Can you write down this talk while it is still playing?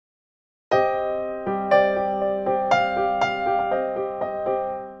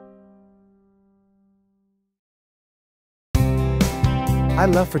I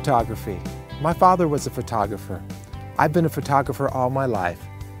love photography. My father was a photographer. I've been a photographer all my life.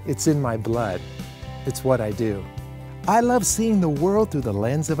 It's in my blood. It's what I do. I love seeing the world through the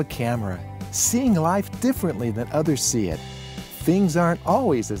lens of a camera, seeing life differently than others see it. Things aren't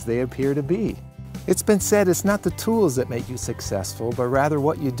always as they appear to be. It's been said it's not the tools that make you successful, but rather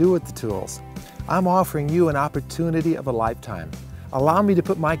what you do with the tools. I'm offering you an opportunity of a lifetime. Allow me to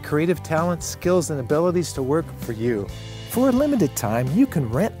put my creative talents, skills, and abilities to work for you. For a limited time, you can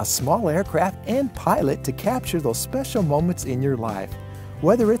rent a small aircraft and pilot to capture those special moments in your life.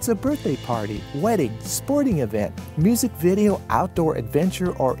 Whether it's a birthday party, wedding, sporting event, music video, outdoor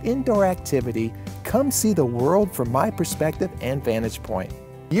adventure, or indoor activity, come see the world from my perspective and vantage point.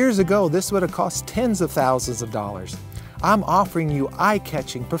 Years ago, this would have cost tens of thousands of dollars. I'm offering you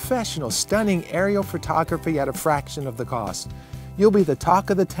eye-catching, professional, stunning aerial photography at a fraction of the cost. You'll be the talk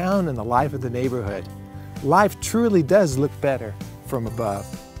of the town and the life of the neighborhood. Life truly does look better from above.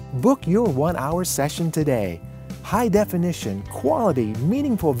 Book your 1-hour session today. High definition, quality,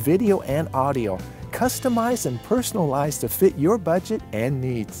 meaningful video and audio, customized and personalized to fit your budget and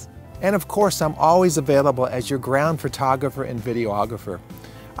needs. And of course, I'm always available as your ground photographer and videographer.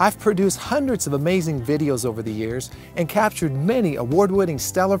 I've produced hundreds of amazing videos over the years and captured many award-winning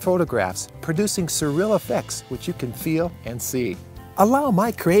stellar photographs, producing surreal effects which you can feel and see. Allow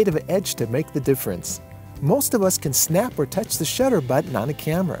my creative edge to make the difference. Most of us can snap or touch the shutter button on a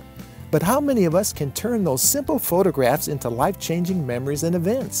camera. But how many of us can turn those simple photographs into life-changing memories and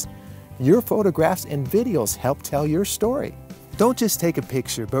events? Your photographs and videos help tell your story. Don't just take a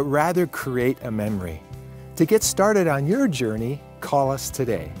picture, but rather create a memory. To get started on your journey, call us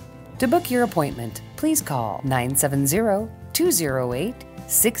today. To book your appointment, please call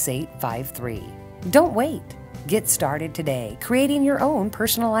 970-208-6853. Don't wait. Get started today, creating your own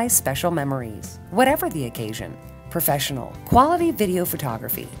personalized special memories. Whatever the occasion, professional, quality video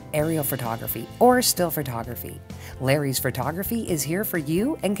photography, aerial photography, or still photography, Larry's Photography is here for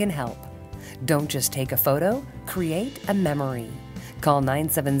you and can help. Don't just take a photo, create a memory. Call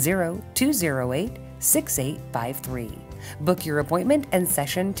 970-208-6853. Book your appointment and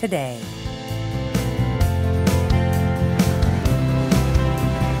session today.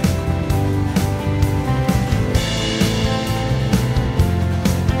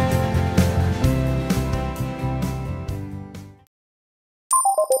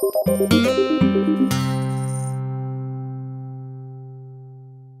 Thank you.